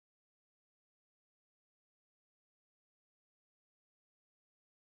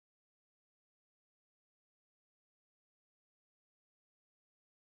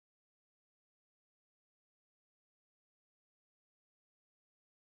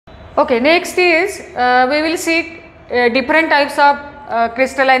Okay, next is we will see different types of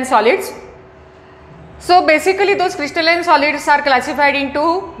crystalline solids. So basically those crystalline solids are classified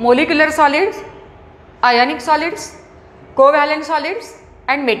into molecular solids, ionic solids, covalent solids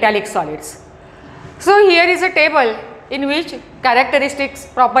and metallic solids. So here is a table in which characteristics,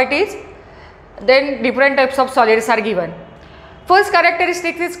 properties, then different types of solids are given. First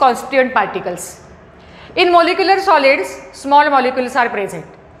characteristic is constituent particles. In molecular solids, small molecules are present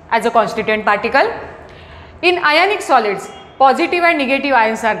as a constituent particle. In ionic solids, positive and negative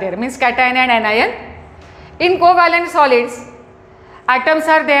ions are there, means cation and anion. In covalent solids, atoms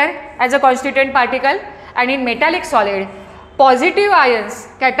are there as a constituent particle, and in metallic solid, positive ions,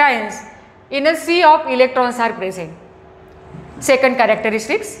 cations in a sea of electrons are present. Second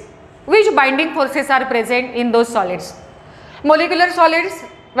characteristics, which binding forces are present in those solids. Molecular solids,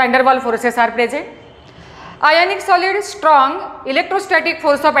 van der Waals forces are present. Ionic solids, strong electrostatic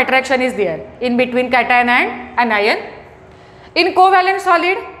force of attraction is there in between cation and anion. In covalent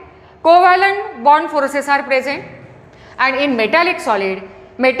solid, covalent bond forces are present, and in metallic solid,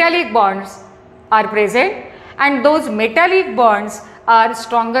 metallic bonds are present, and those metallic bonds are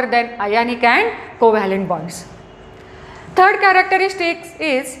stronger than ionic and covalent bonds. Third characteristic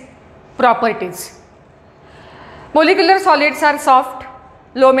is properties. Molecular solids are soft,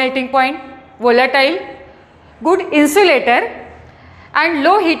 low melting point, volatile, good insulator and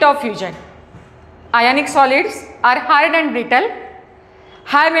low heat of fusion. Ionic solids are hard and brittle,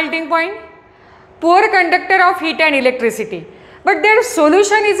 high melting point, poor conductor of heat and electricity, but their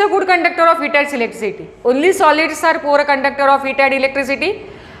solution is a good conductor of heat and electricity. Only solids are poor conductor of heat and electricity,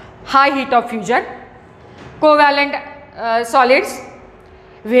 high heat of fusion. Covalent solids,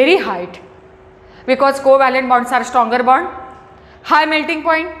 very hot because covalent bonds are stronger bond, high melting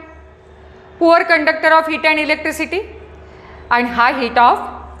point, poor conductor of heat and electricity and high heat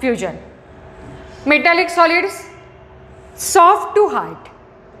of fusion. Metallic solids, soft to hard.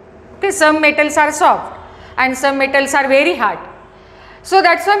 Okay, some metals are soft and some metals are very hard. So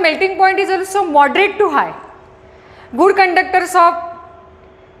that's why melting point is also moderate to high. Good conductors of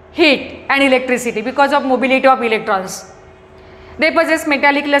heat and electricity because of mobility of electrons. They possess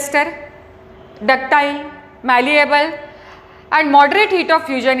metallic luster, ductile, malleable and moderate heat of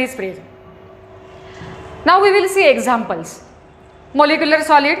fusion is present. Now we will see examples. Molecular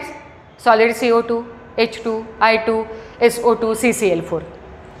solids, solid CO2, H2, I2, SO2, CCl4.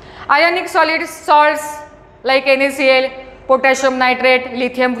 Ionic solids, salts like NaCl, potassium nitrate,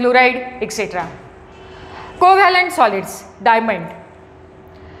 lithium fluoride, etc. Covalent solids, diamond,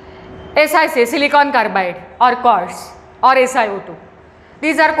 SiC, silicon carbide or quartz or SiO2.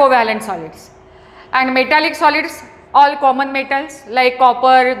 These are covalent solids. And metallic solids, all common metals like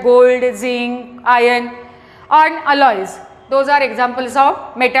copper, gold, zinc, iron and alloys. Those are examples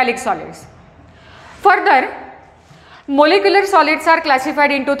of metallic solids. Further, molecular solids are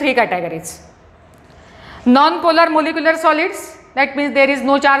classified into three categories. Non-polar molecular solids, that means there is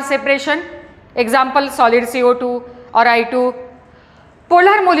no charge separation. Example, solid CO2 or I2.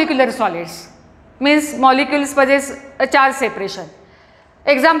 Polar molecular solids, means molecules possess a charge separation.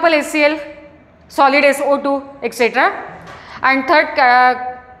 Example, HCl, solid SO2, etc. And third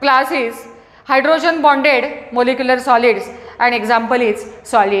class is hydrogen bonded molecular solids, and example is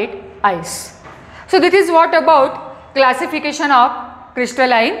solid ice. So this is what about classification of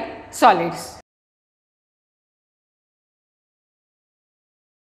crystalline solids.